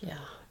vessels? Yeah.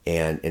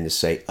 And to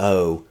say,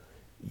 oh,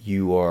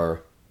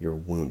 you're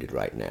wounded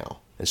right now.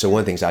 And so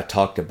one of the things I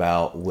talked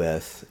about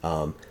with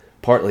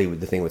partly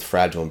the thing with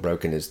fragile and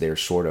broken is they're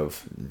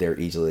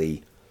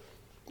easily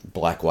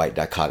black-white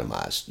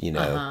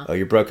dichotomized. Oh,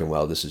 you're broken.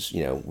 Well, this is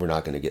we're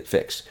not going to get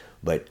fixed.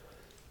 But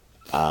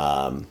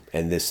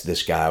and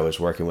this guy I was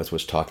working with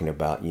was talking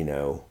about,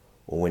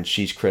 when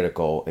she's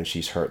critical and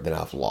she's hurt, then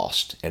I've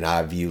lost. And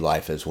I view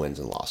life as wins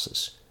and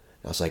losses.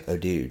 And I was like, oh,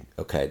 dude,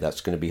 okay,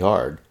 that's going to be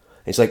hard.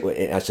 And it's like,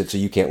 and I said, so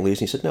you can't lose?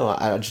 And he said, no,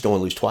 I just don't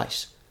want to lose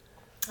twice.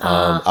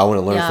 I want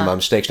to learn from my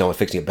mistakes, and I want to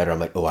fix it better. I'm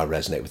like, oh, I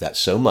resonate with that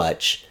so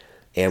much.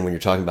 And when you're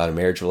talking about a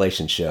marriage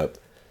relationship,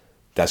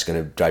 that's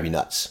going to drive you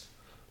nuts.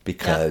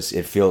 Because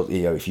it feels,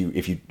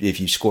 if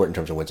you score it in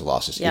terms of wins and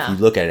losses, if you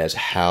look at it as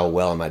how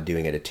well am I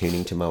doing at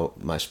attuning to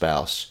my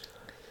spouse,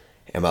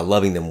 am I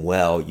loving them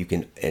well, you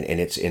can, and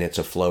it's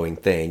a flowing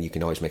thing, you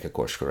can always make a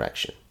course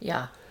correction.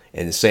 Yeah.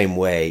 In the same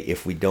way,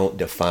 if we don't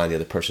define the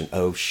other person,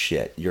 oh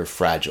shit, you're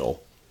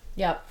fragile.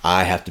 Yep.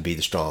 I have to be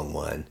the strong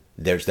one.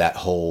 There's that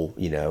whole,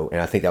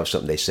 and I think that was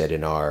something they said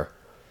in our,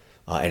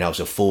 and I was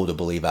a fool to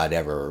believe I'd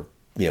ever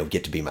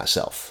get to be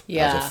myself.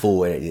 Yeah. I was a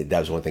fool. And that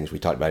was one of the things we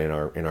talked about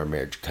in our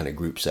marriage kind of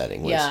group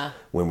setting. Was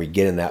when we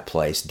get in that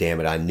place, damn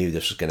it, I knew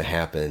this was going to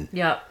happen.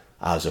 Yep.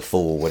 I was a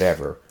fool,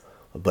 whatever.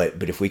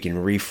 But if we can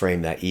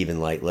reframe that,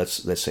 even like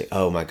let's say,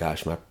 oh my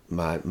gosh,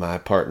 my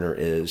partner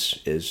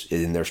is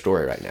in their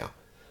story right now.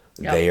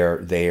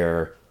 Yep. They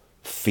are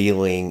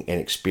feeling and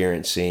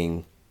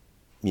experiencing,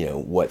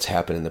 what's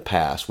happened in the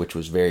past, which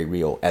was very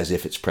real, as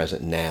if it's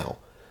present now.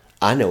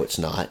 I know it's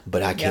not,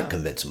 but I can't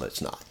convince them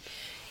it's not.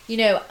 Does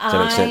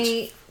that make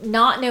sense?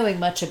 Not knowing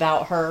much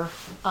about her,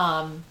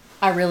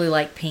 I really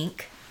like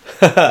Pink.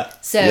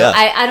 So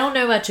I don't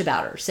know much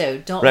about her, so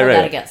don't hold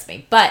that against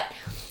me. But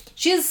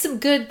she has some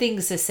good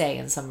things to say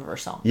in some of her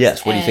songs.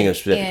 Yes, what do you think of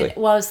specifically?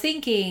 Well, I was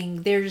thinking,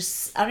 I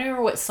don't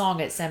remember what song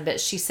it's in, but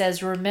she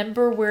says,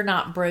 "Remember, we're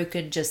not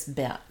broken, just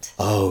bent."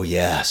 Oh,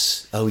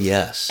 yes. Oh,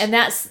 yes. And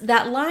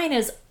that line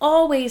has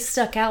always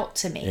stuck out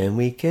to me. And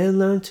we can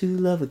learn to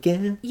love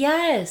again.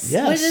 Yes.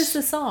 What is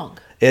the song?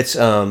 It's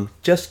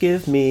Just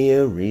Give Me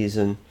a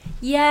Reason.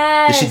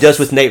 Yes. She does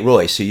with Nate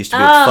Royce, who used to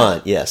be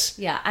Fun. Yes.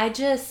 Yeah, I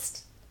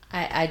just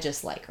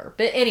like her.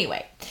 But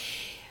anyway,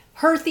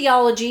 her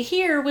theology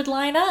here would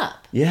line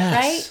up. Yes.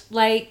 Right?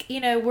 Like,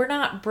 we're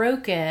not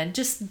broken,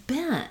 just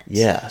bent.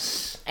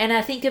 Yes. And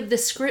I think of the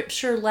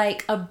scripture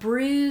like a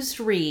bruised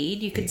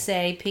reed. You could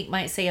say, Pink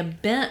might say a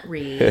bent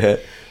reed.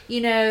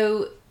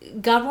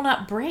 God will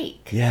not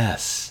break.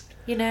 Yes.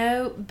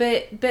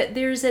 But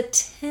there's a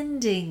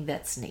tending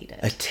that's needed.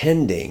 A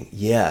tending,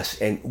 yes.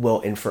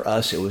 And for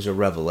us, it was a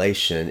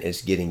revelation.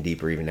 It's getting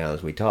deeper even now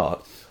as we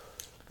talk.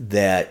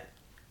 That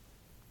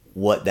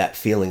what that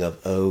feeling of,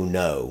 oh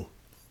no,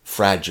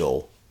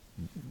 fragile,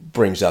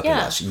 brings up in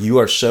us. You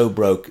are so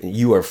broken.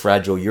 You are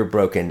fragile. You're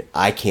broken.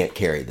 I can't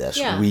carry this.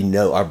 Yeah. We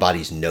know, our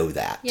bodies know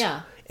that.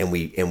 Yeah. And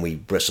we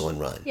bristle and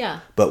run.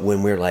 Yeah. But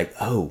when we're like,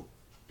 oh,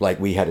 like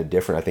we had a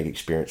different, I think,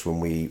 experience when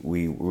we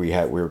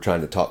were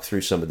trying to talk through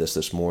some of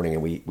this morning,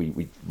 and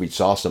we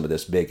saw some of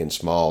this big and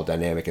small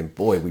dynamic, and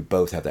boy, we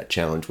both have that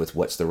challenge with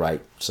what's the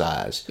right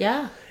size.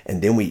 Yeah.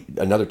 And then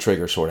another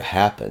trigger sort of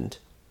happened.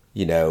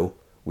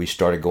 We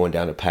started going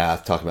down a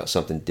path talking about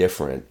something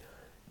different,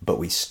 but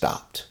we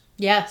stopped.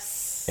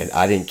 Yes. And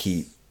I didn't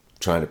keep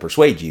trying to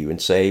persuade you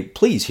and say,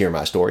 please hear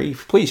my story.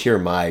 Please hear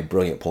my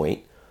brilliant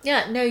point.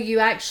 Yeah. No, you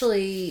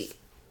actually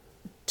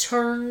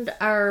turned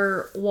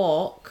our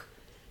walk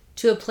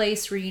to a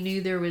place where you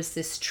knew there was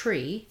this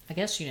tree. I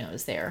guess it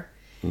was there.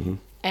 Mm-hmm.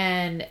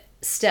 And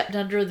stepped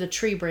under the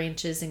tree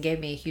branches and gave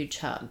me a huge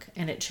hug.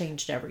 And it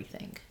changed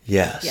everything.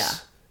 Yes. Yeah.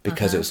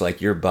 Because it was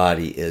like your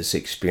body is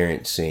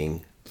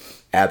experiencing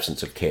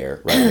absence of care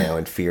right now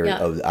and fear.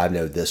 Oh, I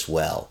know this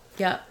well.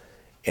 Yeah.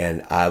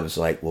 And I was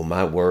like, well,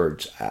 my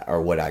words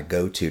are what I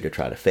go to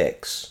try to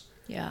fix.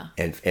 Yeah.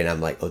 And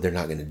I'm like, oh, they're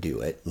not going to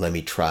do it. Let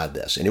me try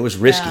this. And it was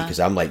risky because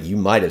I'm like, you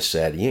might have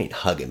said, you ain't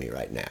hugging me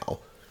right now.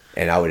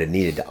 And I would have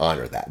needed to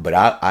honor that. But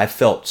I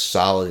felt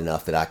solid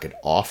enough that I could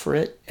offer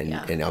it and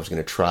I was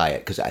going to try it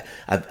because I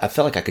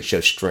felt like I could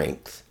show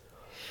strength,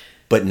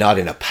 but not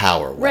in a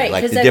power way. Right,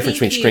 like the difference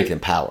between strength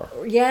and power.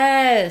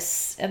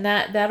 Yes. And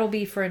that'll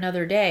be for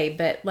another day.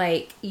 But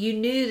like you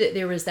knew that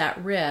there was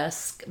that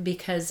risk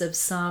because of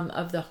some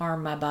of the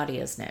harm my body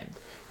has known.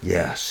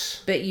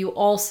 Yes. But you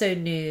also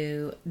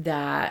knew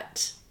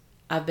that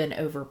I've been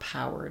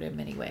overpowered in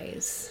many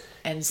ways.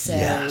 And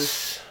so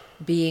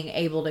being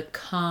able to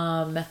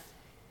come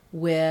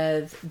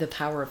with the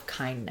power of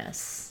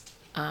kindness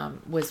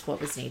was what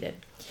was needed.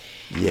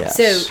 Yes.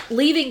 So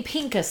leaving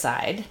Pink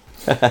aside,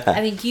 I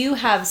think you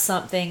have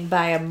something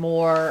by a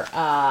more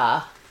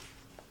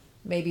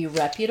maybe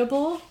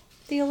reputable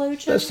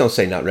theologian. Let's don't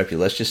say not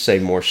reputable. Let's just say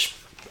more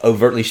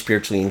overtly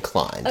spiritually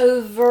inclined.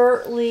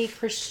 Overtly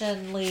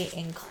Christianly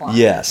inclined.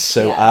 Yes.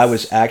 So I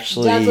was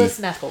actually... Douglas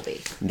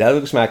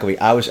McKelvey.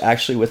 I was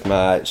actually with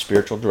my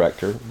spiritual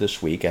director this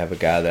week. I have a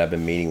guy that I've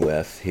been meeting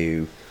with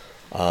who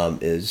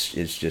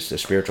is just a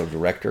spiritual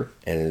director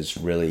and is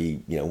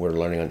really, we're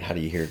learning on how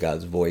do you hear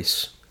God's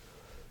voice.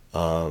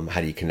 How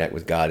do you connect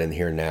with God in the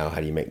here and now?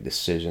 How do you make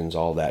decisions?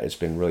 All that. It's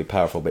been really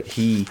powerful. But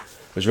he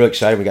was really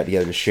excited. We got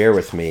together to share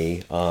with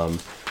me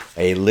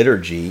a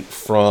liturgy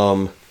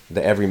from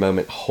the Every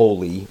Moment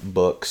Holy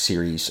book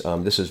series.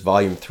 This is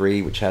volume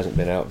 3, which hasn't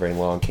been out very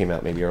long. Came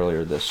out maybe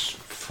earlier this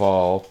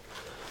fall.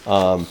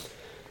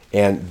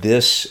 And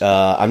this,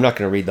 I'm not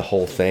going to read the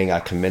whole thing.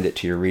 I commend it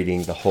to your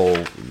reading. The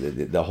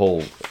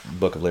whole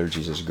book of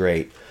liturgies is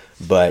great.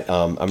 But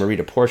I'm going to read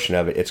a portion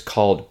of it. It's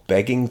called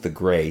Begging the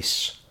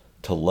Grace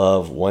to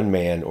Love One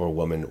Man or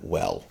Woman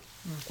Well.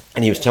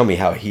 And he was telling me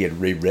how he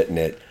had rewritten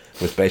it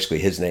with basically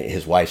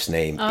his wife's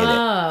name in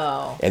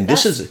it. And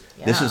this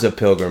is a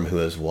pilgrim who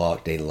has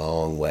walked a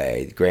long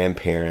way.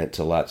 Grandparent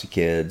to lots of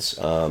kids.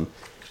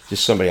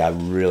 Just somebody I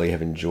really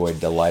have enjoyed,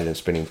 delighted in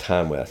spending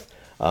time with.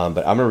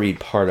 But I'm going to read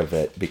part of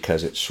it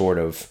because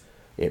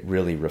it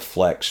really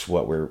reflects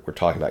what we're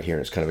talking about here,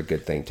 and it's kind of a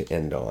good thing to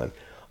end on.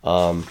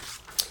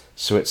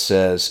 So it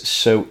says,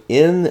 so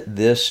in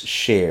this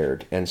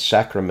shared and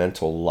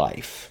sacramental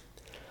life,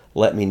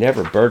 let me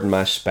never burden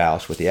my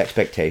spouse with the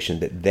expectation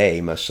that they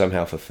must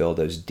somehow fulfill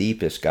those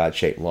deepest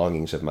God-shaped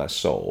longings of my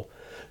soul,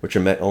 which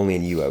are met only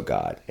in you, O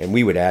God. And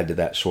we would add to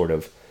that sort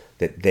of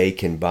that they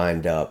can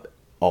bind up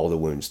all the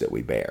wounds that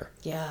we bear.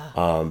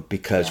 Yeah.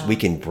 Because we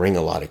can bring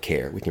a lot of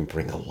care. We can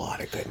bring a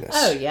lot of goodness.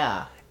 Oh,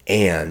 yeah.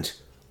 And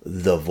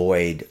the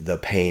void, the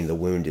pain, the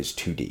wound is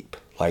too deep.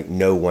 Like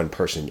no one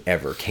person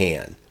ever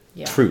can.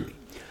 Yeah. Truly.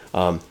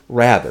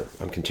 Rather,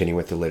 I'm continuing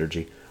with the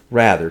liturgy.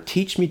 Rather,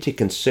 teach me to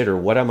consider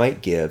what I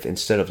might give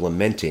instead of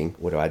lamenting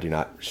what I do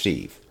not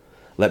receive.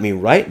 Let me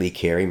rightly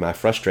carry my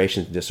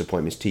frustrations and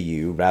disappointments to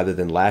you rather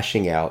than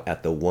lashing out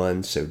at the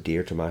one so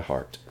dear to my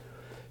heart.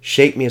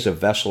 Shape me as a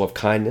vessel of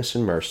kindness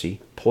and mercy,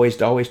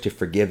 poised always to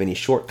forgive any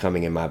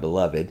shortcoming in my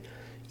beloved,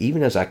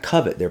 even as I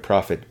covet their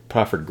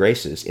proffered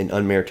graces in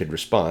unmerited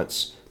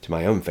response to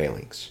my own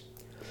failings.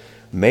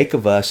 Make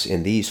of us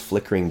in these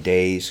flickering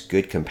days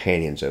good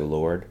companions, O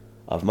Lord,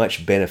 of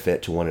much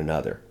benefit to one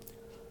another.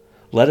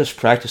 Let us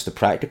practice the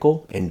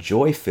practical and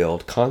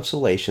joy-filled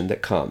consolation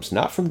that comes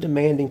not from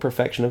demanding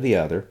perfection of the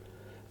other,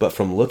 but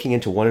from looking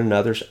into one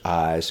another's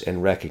eyes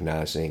and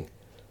recognizing,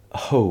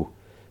 oh,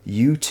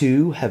 you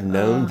too have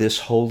known this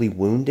holy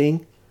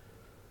wounding?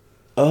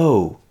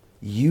 Oh,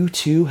 you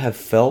too have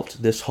felt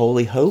this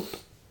holy hope?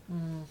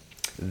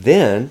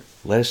 Then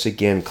let us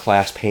again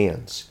clasp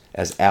hands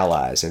as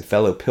allies and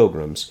fellow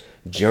pilgrims,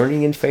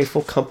 journeying in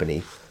faithful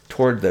company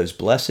toward those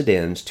blessed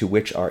ends to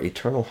which our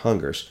eternal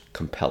hungers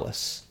compel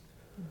us.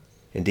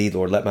 Indeed,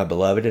 Lord, let my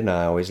beloved and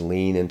I always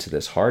lean into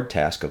this hard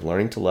task of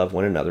learning to love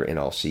one another in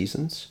all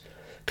seasons,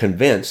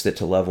 convinced that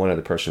to love one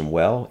other person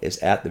well is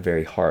at the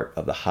very heart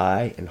of the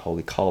high and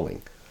holy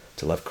calling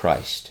to love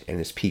Christ and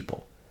his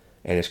people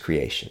and his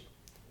creation.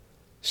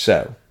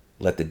 So,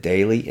 let the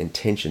daily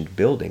intentioned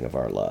building of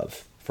our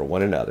love for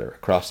one another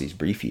across these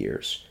brief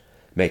years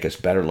make us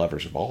better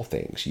lovers of all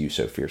things you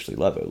so fiercely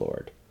love, O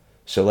Lord.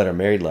 So let our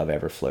married love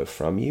ever flow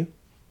from you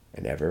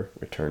and ever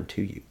return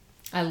to you.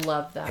 I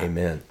love that.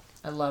 Amen.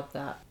 I love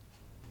that.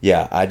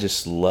 Yeah, I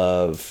just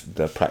love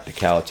the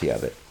practicality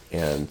of it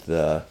and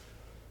the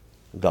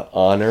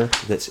honor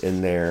that's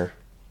in there.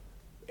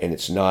 And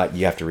it's not,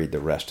 you have to read the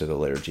rest of the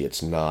liturgy.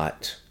 It's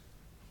not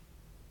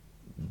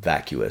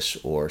vacuous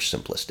or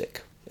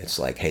simplistic. It's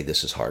like, hey,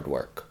 this is hard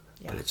work,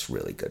 but it's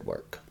really good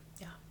work.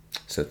 Yeah.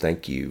 So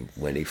thank you,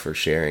 Wendy, for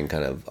sharing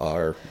kind of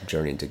our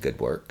journey into good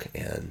work.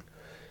 And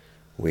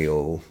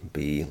we'll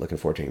be looking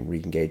forward to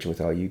re-engaging with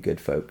all you good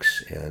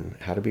folks and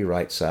how to be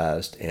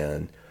right-sized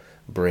and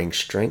bring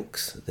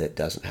strength that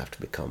doesn't have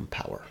to become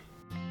power.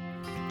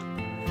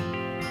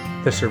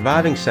 The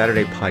Surviving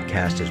Saturday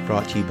podcast is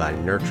brought to you by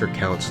Nurture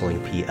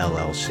Counseling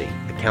PLLC,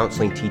 a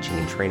counseling, teaching,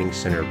 and training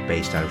center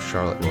based out of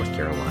Charlotte, North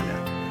Carolina.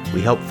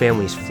 We help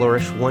families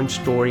flourish one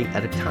story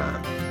at a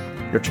time.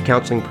 Nurture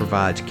Counseling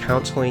provides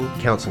counseling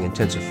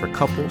intensive for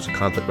couples,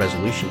 conflict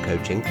resolution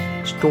coaching,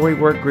 story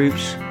work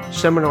groups,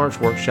 seminars,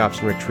 workshops,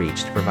 and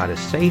retreats to provide a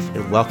safe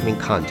and welcoming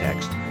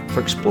context for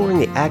exploring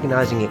the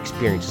agonizing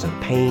experiences of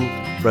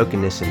pain,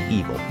 brokenness, and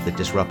evil that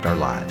disrupt our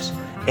lives,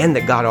 and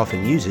that God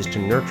often uses to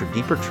nurture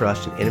deeper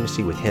trust and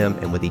intimacy with Him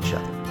and with each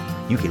other.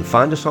 You can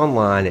find us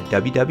online at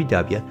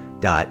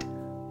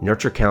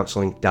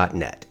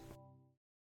www.nurturecounseling.net.